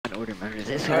order members.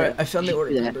 Alright, I found the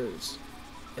order that. members.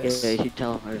 Yes. Yeah, you should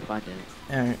tell them where to find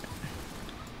it. Alright.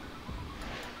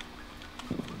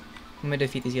 I'm gonna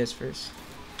defeat these guys first.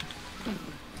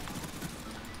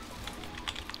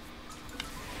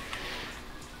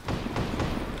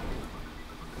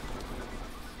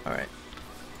 Alright.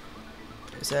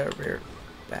 Is that a rare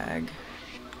bag?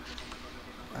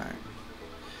 Alright.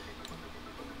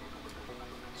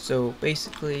 So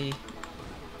basically,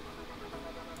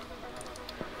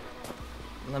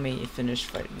 let me finish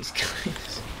fighting these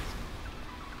guys.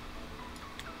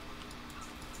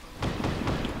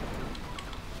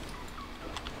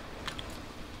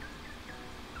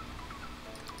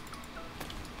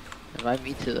 Invite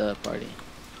me to the party.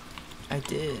 I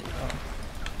did. Oh.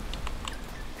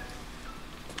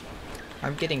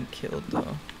 I'm getting killed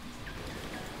though.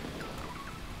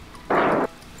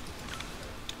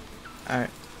 Alright.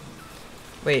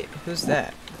 Wait, who's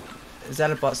that? Is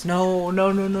that a boss? No,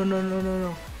 no, no, no, no, no, no,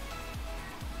 no.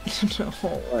 No,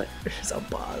 What? There's a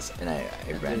boss, and I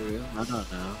Is ran. it real? I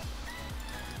don't know.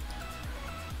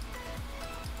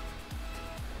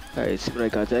 Alright, see what I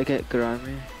got. Did I get good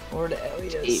armor? Or the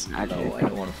alias. No, I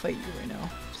don't want to fight you right now.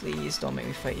 Please don't make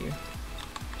me fight you.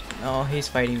 No, he's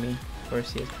fighting me. Of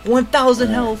course he is. 1,000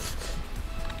 health!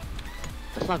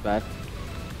 That's not bad.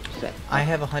 Set. I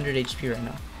have 100 HP right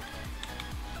now.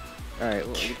 Alright,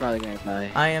 well, you're probably gonna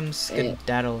die. I am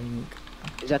skedaddling.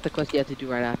 Is that the quest you have to do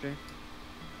right after?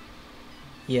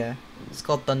 Yeah. It's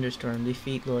called Thunderstorm.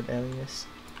 Defeat Lord Elias.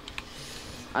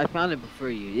 I found it before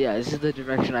you. Yeah, this is the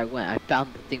direction I went. I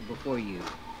found the thing before you.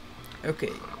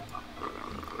 Okay.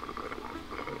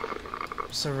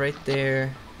 So right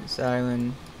there, this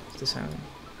island. This island.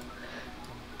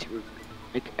 Dude,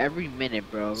 like every minute,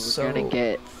 bro. We're So gonna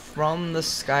get from the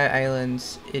Sky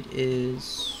Islands, it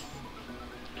is.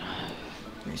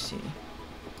 Let me see.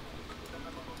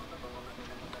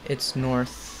 It's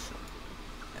north.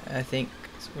 I think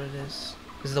that's what it is.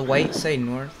 Does the white say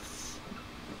north?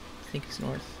 I think it's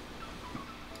north.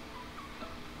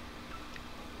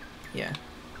 Yeah.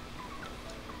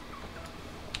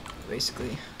 Basically,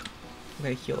 I'm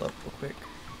gonna heal up real quick.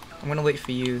 I'm gonna wait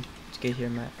for you to get here,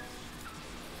 Matt.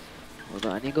 Hold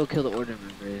on, I need to go kill the order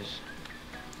members.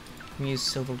 I'm gonna use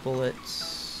silver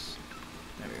bullets.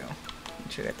 There we go.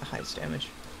 Make sure I got the highest damage.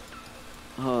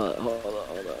 Hold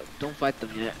on. Don't fight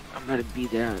them yet. I'm gonna be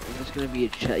there. There's gonna be a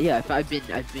chat. Yeah, I've been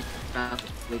found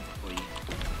this way before you.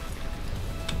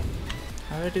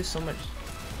 How did I do so much?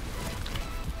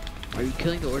 Are you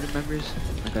killing the order members?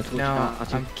 Like I told you No, not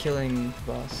to? I'm killing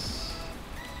the boss.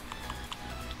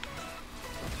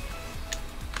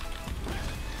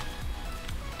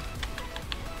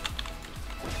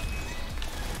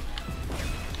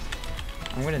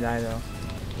 I'm gonna die though.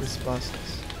 This boss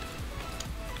is...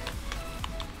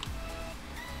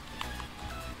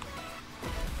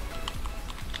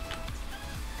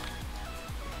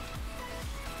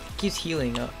 keeps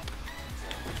healing up.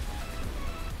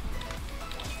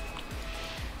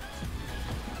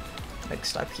 Like,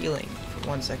 stop healing for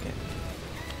 1 second.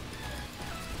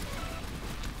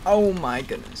 Oh my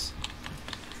goodness.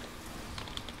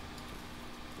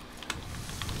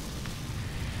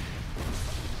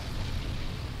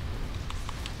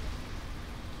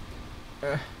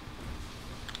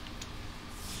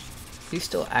 He's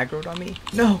still aggroed on me?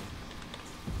 No!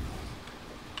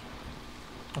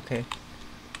 Okay.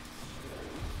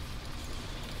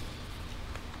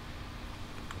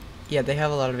 Yeah, they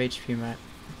have a lot of HP, Matt.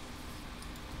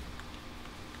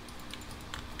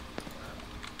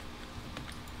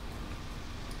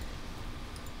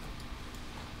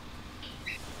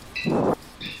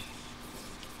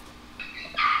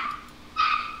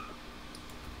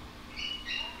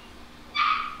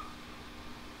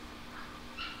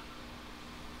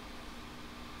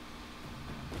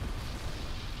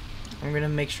 I'm gonna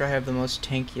make sure I have the most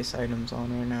tankiest items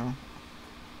on right now.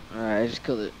 Alright, I just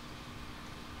killed it.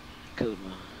 Killed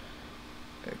him.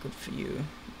 Yeah, good for you.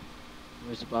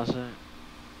 Where's the boss at?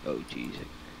 Oh, jeez.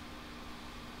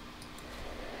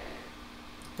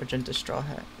 Magenta Straw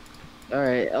Hat.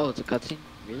 Alright, oh, it's a cutscene?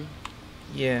 Really?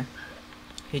 Yeah.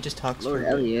 He just talks Lord for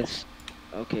a bit. Elias.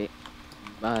 Okay.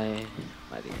 Bye.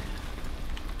 Bye, dear.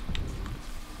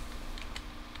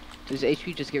 Does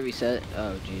HP just get reset?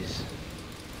 Oh, jeez.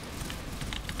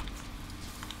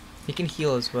 He can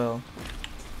heal as well.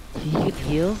 He can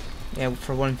heal? Yeah,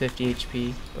 for 150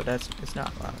 HP, but it's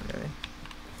not a lot really.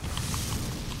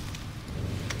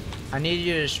 I need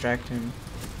you to distract him.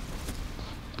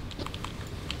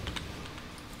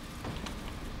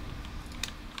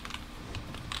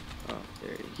 Oh,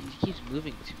 there. He keeps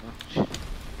moving too much.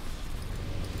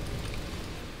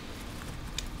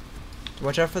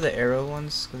 Watch out for the arrow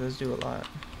ones, because those do a lot.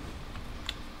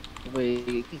 Wait,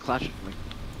 you can clash with me.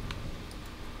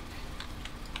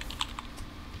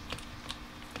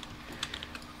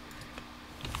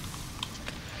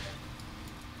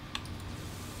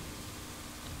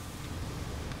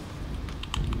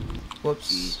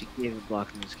 Whoops. Jeez, you can't even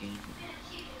block in this game.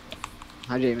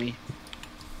 Hi, Jamie.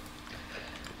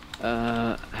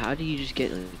 How do you just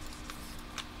get like...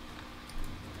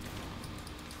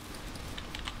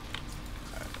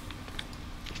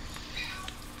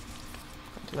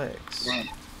 Complex. Wow.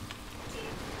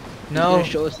 No,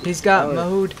 he's got power.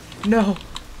 mode. No.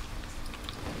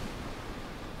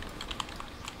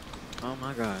 Oh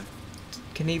my god.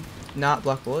 Can he not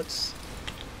block bullets?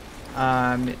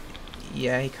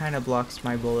 Yeah, he kind of blocks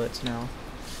my bullets now.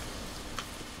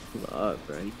 Love,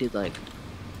 bro. He did like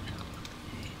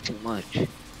too much.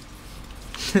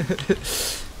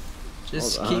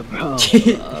 Just Hold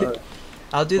keep. on, bro.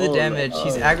 I'll do the Hold damage. on.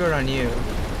 He's aggroed on you.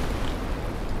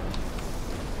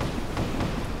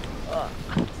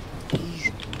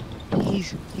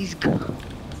 He's god.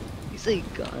 He's a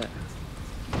god.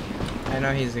 I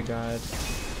know he's a god.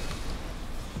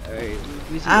 Alright,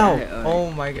 who's he Ow! at? Alright.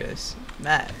 Oh my goodness,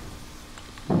 Matt.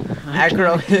 I'm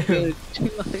Aggro trying to him. do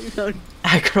it.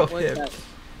 Aggro What's him. that?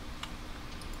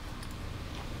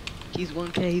 He's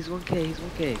 1k, he's 1k, he's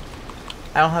 1k.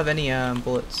 I don't have any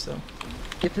bullets though.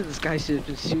 Get to the skyship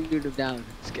and shoot him down.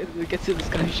 Get to the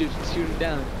skyship and shoot him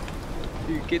down.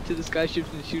 Dude, get to the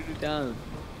skyships and shoot him down.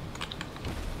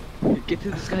 Get to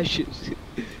the skyships.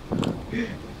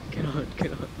 Get on,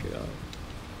 get on, get on.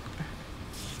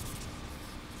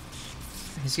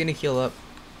 He's gonna heal up.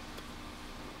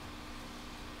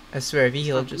 I swear, if he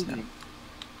healed up just now.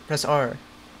 Press R.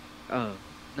 Oh,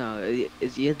 no,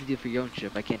 it's you have to do it for your own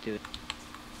ship. I can't do it.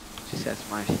 Just that's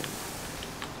my ship.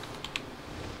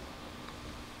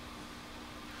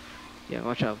 Yeah,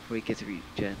 watch out before he gets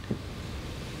regen.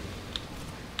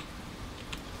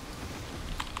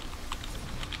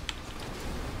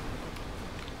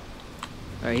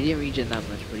 Alright, he didn't regen that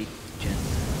much, but he regen.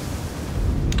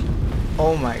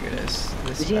 Oh my goodness.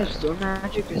 This Did he have guy. storm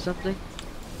magic or something?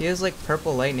 He has like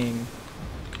purple lightning,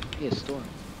 He has storm.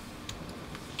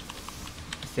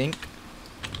 I think.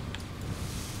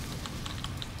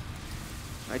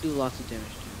 I do lots of damage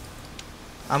to him.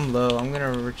 I'm low. I'm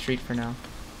gonna retreat for now.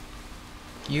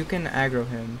 You can aggro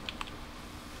him.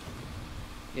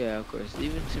 Yeah, of course.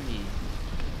 Even to me.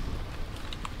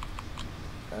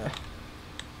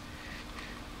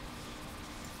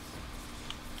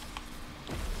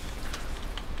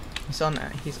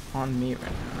 He's on me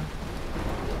right now.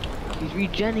 He's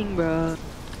regenning, bro.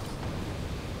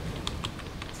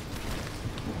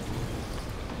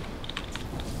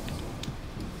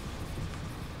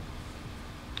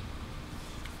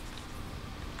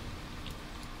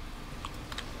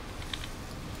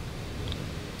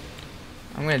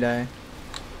 I'm gonna die.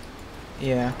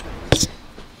 Yeah.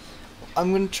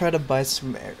 I'm gonna try to buy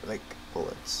some air, like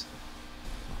bullets.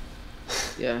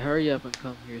 Yeah, hurry up and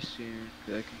come here soon,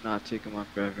 cause I cannot take him on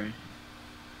forever.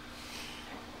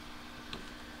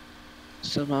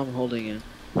 Somehow I'm holding him.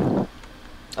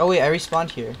 Oh wait, I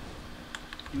respawned here.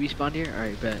 You respawn here?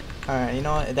 Alright, bet. Alright, you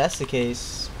know what? If that's the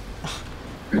case.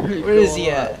 Where is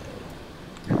he at?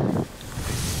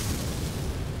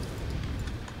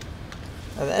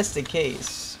 If that's the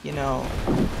case, you know.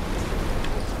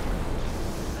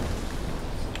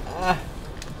 Ah.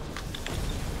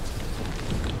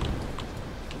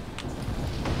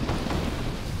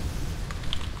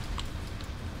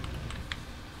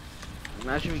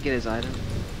 Imagine we get his item.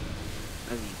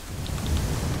 I mean,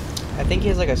 I think he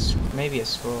has like maybe a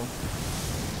scroll.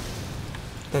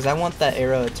 Cause I want that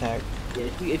arrow attack. yeah,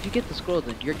 if you get the scroll,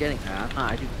 then you're getting that. I'm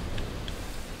not. I do.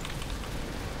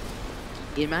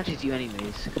 It matches you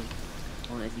anyways, cause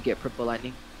well, and you get purple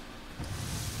lightning.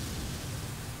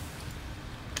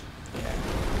 Yeah.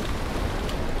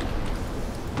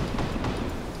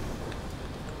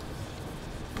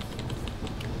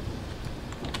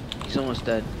 He's almost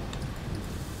dead.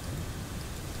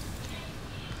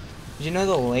 Did you know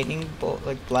the lightning bolt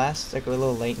like blast like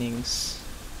little lightnings?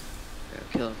 Yeah,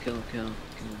 kill him, kill him, kill him,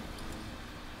 kill him.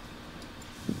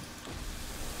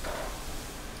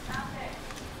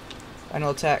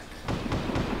 Final attack.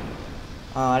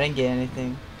 Oh, I didn't get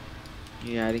anything.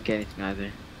 Yeah, I didn't get anything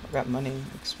either. I got money.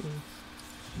 XP.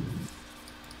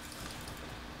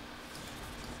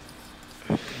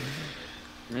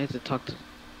 I have to talk to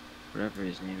whatever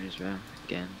his name is, bro.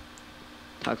 Again,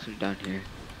 talk to him down here.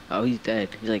 Oh, he's dead.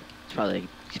 He's probably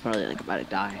like about to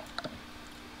die.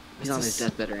 He's on his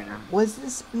deathbed right now. Was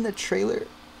this in the trailer?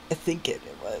 I think it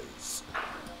was.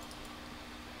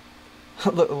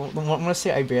 Look, I'm gonna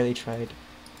say I barely tried.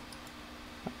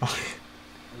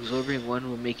 Absorbing one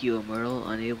will make you immortal,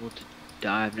 unable to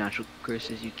die of natural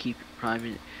curses. You keep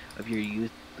prime of your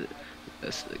youth.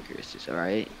 That's the curses,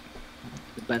 alright?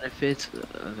 The benefits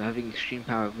of having extreme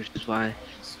power, which is why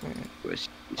he's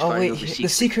Oh fighting wait, over the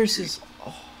sea curses.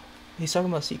 Oh, he's talking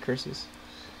about sea curses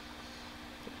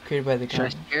created by the Should I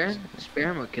god. spare him?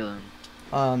 Spare him or kill him?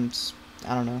 I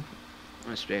don't know. I'm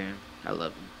gonna spare him. I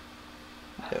love him.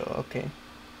 Oh, okay.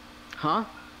 Huh?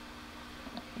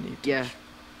 Yeah.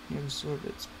 You absorb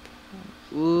its.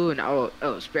 Ooh, no.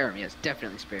 Oh, spare him. Yes,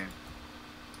 definitely spare him.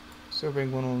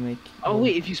 Absorbing one will make. Oh,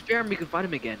 wait. If you spare him, we can fight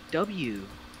him again. W.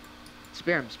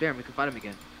 Spare him. Spare him. We can fight him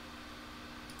again.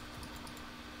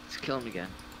 Let's kill him again.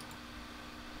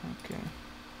 Okay.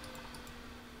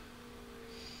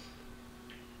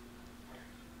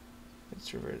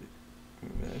 Let's revert.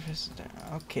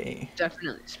 Okay.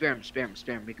 Definitely. Spare him. Spare him.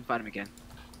 Spare him. We can fight him again.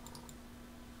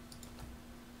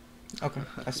 Okay.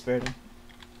 I spared him.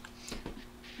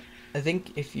 I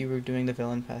think if you were doing the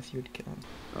villain path, you would kill him.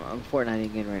 Oh, I'm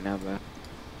Fortniting in right now, bro.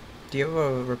 Do you have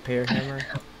a repair hammer?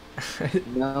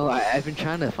 No, I've been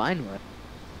trying to find one.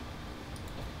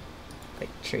 Like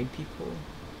trade people?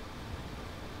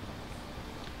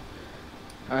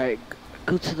 Alright,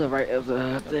 go to the right of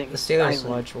the thing. The Sailor's Island.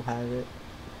 Lodge will have it.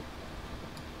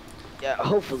 Yeah,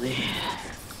 hopefully.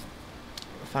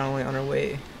 We're finally on our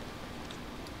way.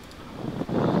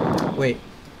 Wait.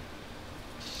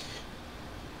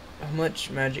 How much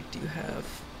magic do you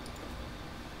have?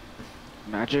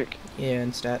 Magic? Yeah,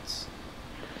 and stats.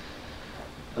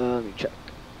 Let me check.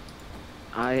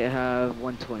 I have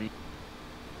 120.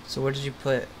 So what did you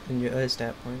put in your other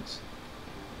stat points?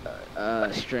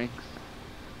 Strength.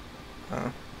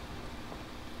 Oh.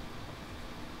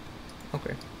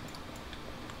 Okay.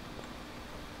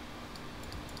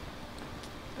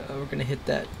 We're gonna hit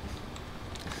that.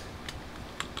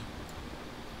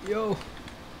 Yo!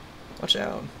 Watch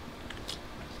out.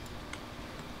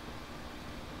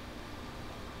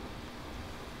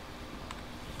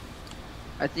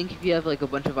 I think if you have like a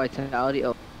bunch of vitality,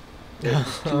 oh.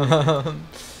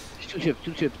 Two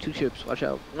ships, watch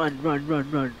out. Run.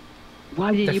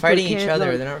 Why did They're you fighting put each cannons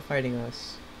other, on? they're not fighting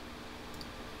us.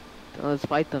 Then let's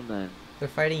fight them then. They're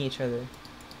fighting each other.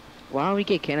 Why don't we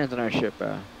get cannons on our ship,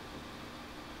 bro?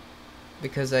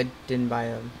 Because I didn't buy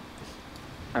them.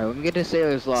 Alright, when we get to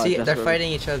Sailor's Lodge. See, that's they're where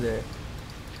fighting each other.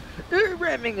 They're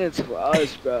ramming into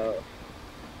us, bro.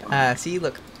 See,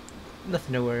 look.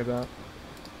 Nothing to worry about.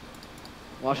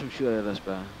 Watch them shoot at us,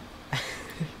 bro.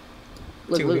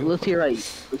 Look to your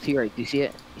right. Look to your right. Do you see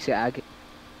it? You see Ag?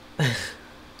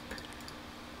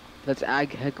 That's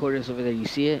Ag headquarters over there. You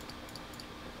see it?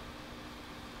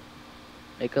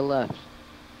 Make a left.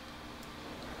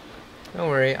 Don't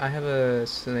worry, I have a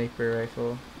sniper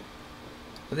rifle.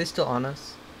 Are they still on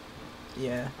us?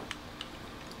 Yeah.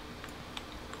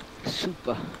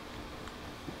 Super.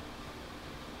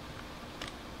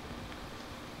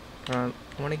 I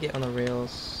want to get on the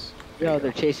rails. Yo,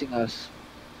 they're chasing us.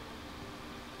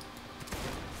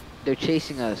 They're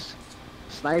chasing us.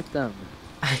 Snipe them.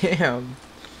 I am.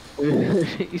 They're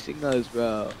chasing us,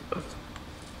 bro.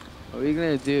 What are we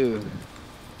gonna do?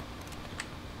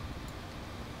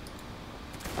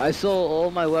 I sold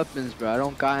all my weapons, bro. I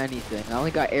don't got anything. I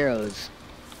only got arrows.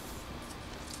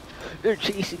 They're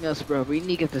chasing us, bro. We need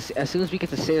to get this as soon as we get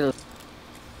the sailor.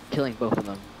 Killing both of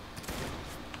them.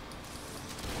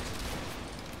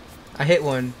 I hit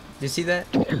one. Did you see that?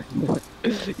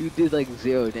 You did like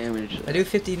 0 damage. I do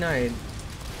 59.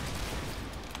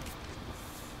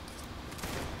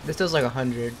 This does like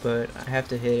 100, but I have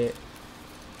to hit it.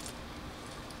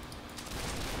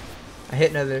 I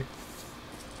hit another.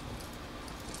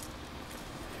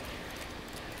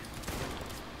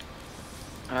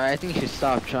 Alright, I think you should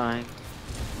stop trying.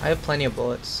 I have plenty of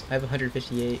bullets. I have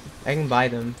 158. I can buy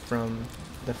them from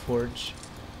the forge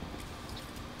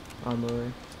on the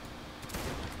way.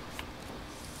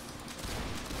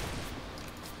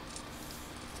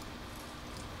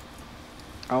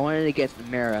 I wanted to get the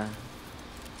Mara.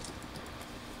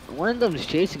 One of them is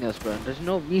chasing us, bro. There's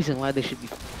no reason why they should be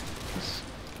us.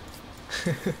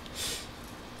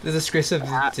 There's a script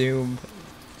of doom.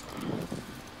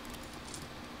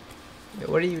 Yo,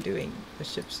 what are you doing? The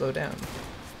ship slow down.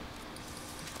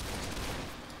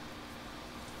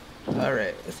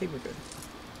 Alright, I think we're good.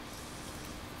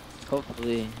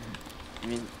 Hopefully. I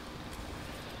mean...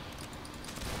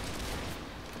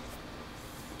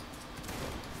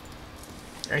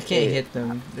 I can't hit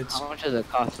them. It's How much does it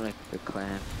cost to make the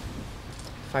clan?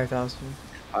 5,000.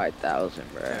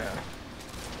 5,000, bro. Yeah.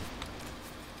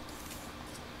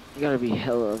 You gotta be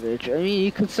hella rich. I mean,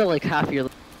 you could sell like half your...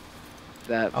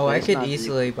 that, Oh, but I it's could not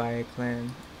easily buy a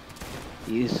clan.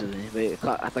 easily,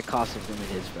 but at the cost of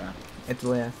limiteds, bro. It's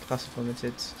yeah, cost of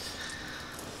limited.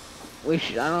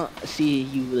 Which I don't see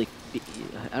you like.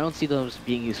 I don't see those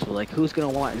being useful. Like, who's gonna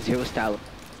want zero style?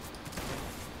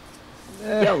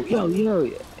 Yo, yo,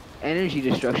 yo! Energy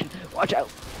destruction. Watch out!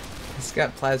 He's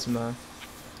got plasma,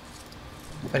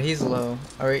 but he's low.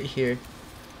 All right, here.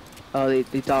 Oh, they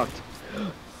docked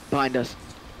behind us.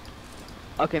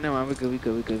 Okay, never mind. We're good. We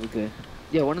good. We good. We good.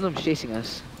 Yeah, one of them's chasing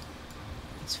us.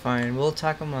 It's fine. We'll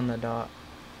attack him on the dot.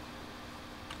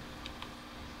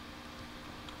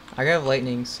 I got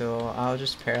lightning, so I'll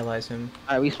just paralyze him.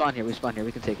 Alright, we spawn here. We spawn here.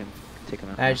 We can take him. Take him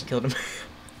out. I just killed him.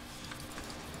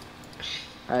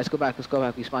 Alright, let's go back. Let's go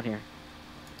back. We spawn here.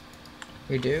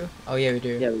 We do? Oh yeah, we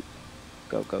do. Yeah.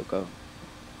 Go, go, go.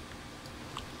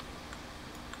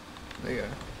 There you go.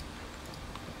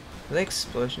 The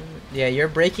explosion? Yeah, you're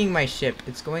breaking my ship.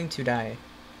 It's going to die.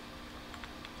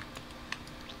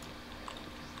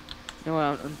 You know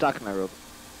what? I'm docking my rope.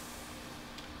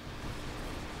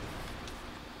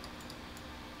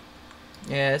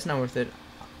 Yeah, it's not worth it.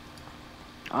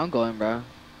 I'm going, bro.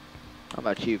 How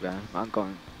about you, bro? I'm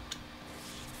going.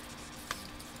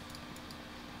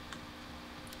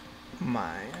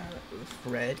 My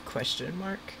red question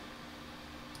mark?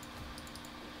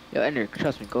 Yo, Ender,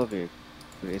 trust me. Go over here.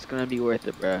 It's gonna be worth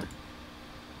it, bro.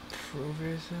 Prove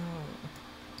yourself.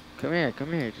 Come here.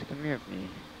 Come here. Just come here with me.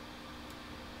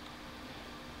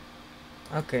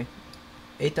 Okay.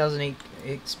 8,008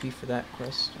 XP for that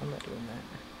quest. I'm not doing that.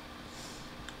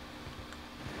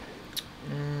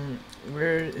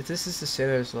 Where if this is the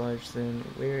Sailor's Lodge, then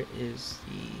where is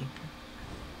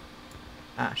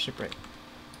the shipwreck?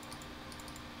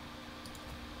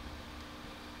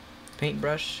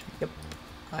 Paintbrush. Yep.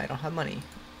 I don't have money.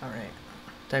 All right.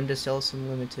 Time to sell some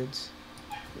limiteds.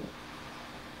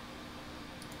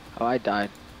 Oh, I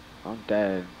died. I'm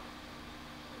dead.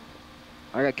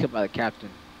 I got killed by the captain.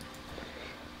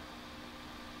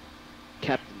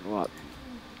 Captain what?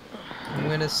 I'm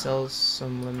gonna sell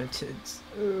some limiteds.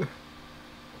 Ugh.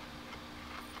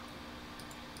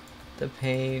 The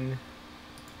pain.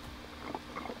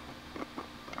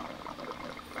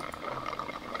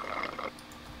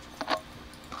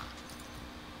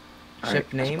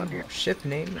 Ship name? Ship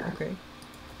name? Okay.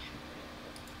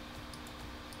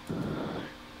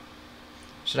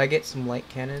 Should I get some light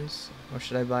cannons? Or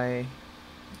should I buy...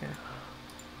 Yeah.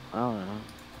 I don't know.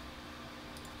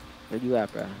 Where you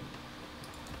at, bro?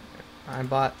 I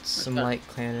bought some light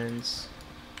cannons.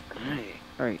 Alright,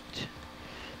 alright.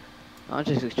 I'm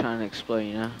just trying to explore,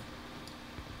 you know?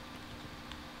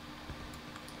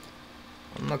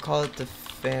 I'm gonna call it the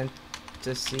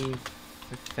Fantasy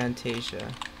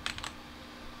Fantasia.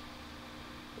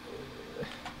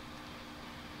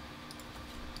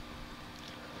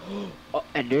 Oh,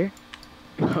 Ender?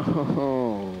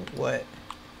 Oh. What?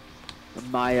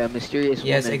 My mysterious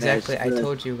Yes, woman. exactly. I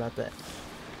told you about that.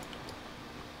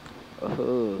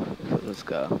 Oh, let's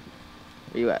go.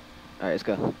 Where you at? Alright, let's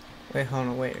go. Wait, hold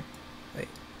on, wait. Wait.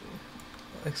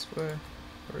 Explore.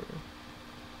 Or...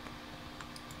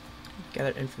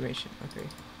 Gather information. Okay.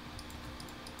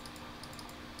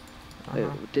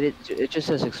 Wait, did it just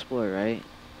says explore, right?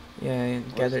 Yeah,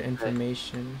 and gather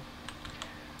information.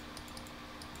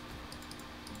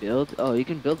 Build? Oh, you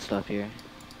can build stuff here.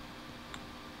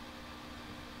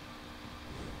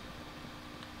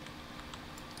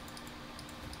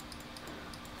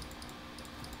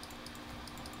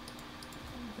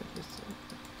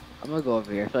 I'm gonna go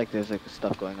over here. I feel like there's like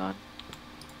stuff going on.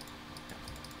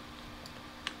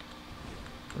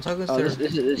 I'm talking Oh, to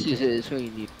this is what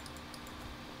you need.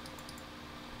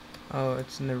 Oh,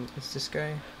 it's in the. It's this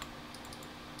guy.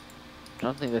 I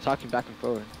don't think they're talking back and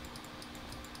forward.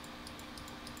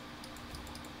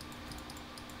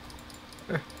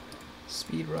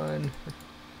 Speed run.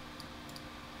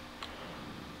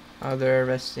 Oh, they're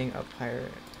arresting a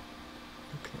pirate.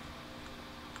 Okay.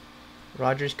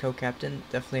 Roger's co-captain,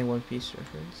 definitely a One Piece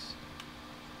reference.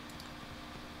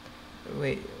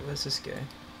 Wait, what's this guy?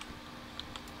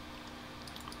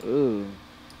 Ooh.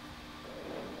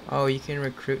 Oh, you can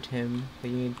recruit him, but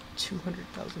you need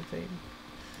 200,000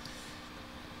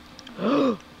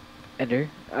 fame. Ender,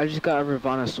 I just got a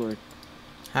Ravana sword.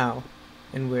 How?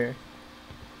 And where?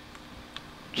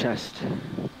 Chest.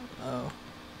 Oh.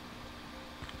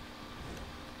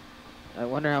 I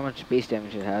wonder how much base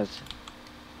damage it has.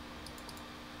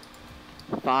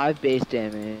 5 base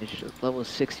damage, level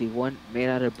 61, made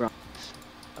out of bronze.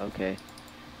 Okay.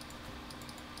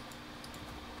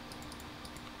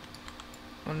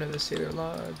 Under the Sailor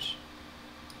Lodge.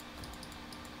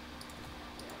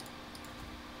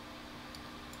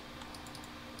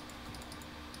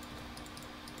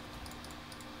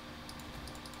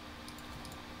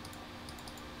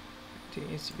 It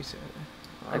needs to be said.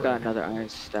 I got another iron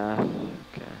staff.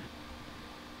 Okay.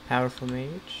 Powerful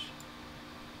mage.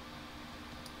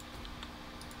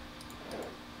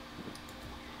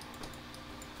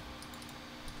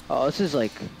 Oh, this is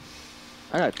like,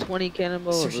 I got 20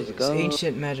 cannonballs. Let's go.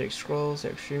 Ancient magic scrolls are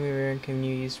extremely rare and can be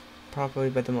used properly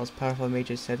by the most powerful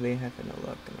mages. Sadly, have no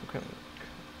luck. And I'm currently.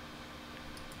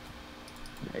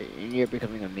 And you're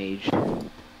becoming a mage.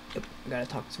 Yep, I gotta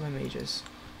talk to my mages.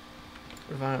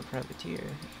 Ravana Privateer.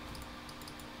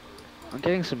 I'm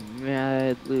getting some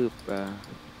mad loot, bro.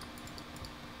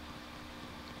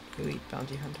 Elite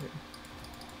Bounty Hunter.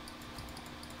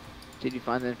 Did you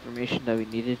find the information that we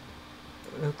needed?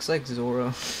 It looks like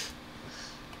Zoro.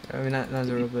 I mean, not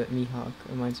Zoro, but Mihawk.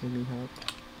 Reminds me of Mihawk.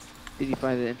 Did you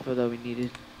find the info that we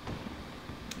needed?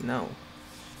 No.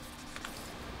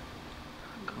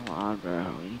 Come on,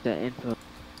 bro. We need that info.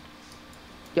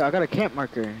 Yo, I got a camp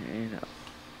marker. And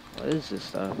what is this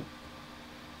stuff?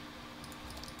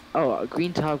 Oh, a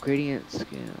green top gradient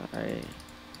skin. Alright.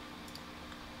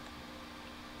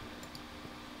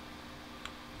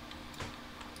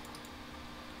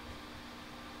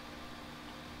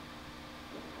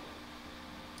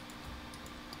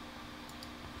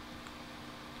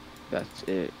 That's it.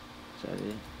 Is that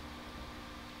it?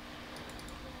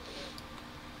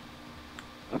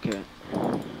 Okay.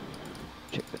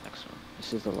 Check the next one.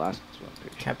 This is the last one.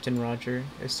 Captain Roger.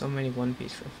 There's so many One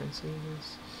Piece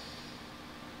references.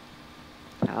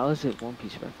 How is it One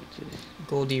Piece references?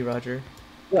 Goldie Roger.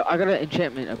 Yo, I got an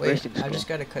enchantment of bursting skull. I just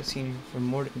got a cutscene from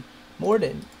Morden.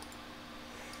 Morden!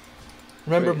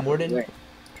 Remember Morden? Wait.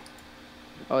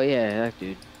 Oh yeah, that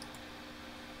dude.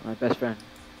 My best friend.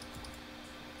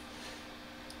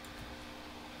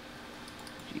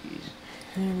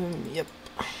 Jeez. Yep.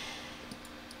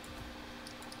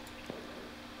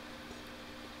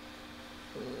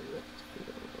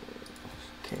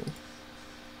 Okay.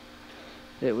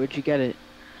 Hey, where'd you get it?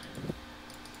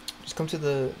 Just come to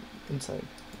the inside.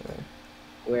 There.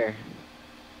 Where?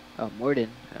 Oh, Morden.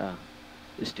 Oh,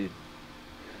 this dude.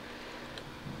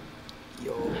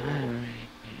 Yo. Alright.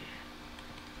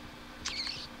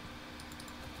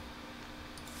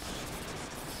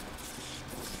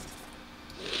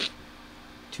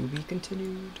 To be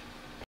continued.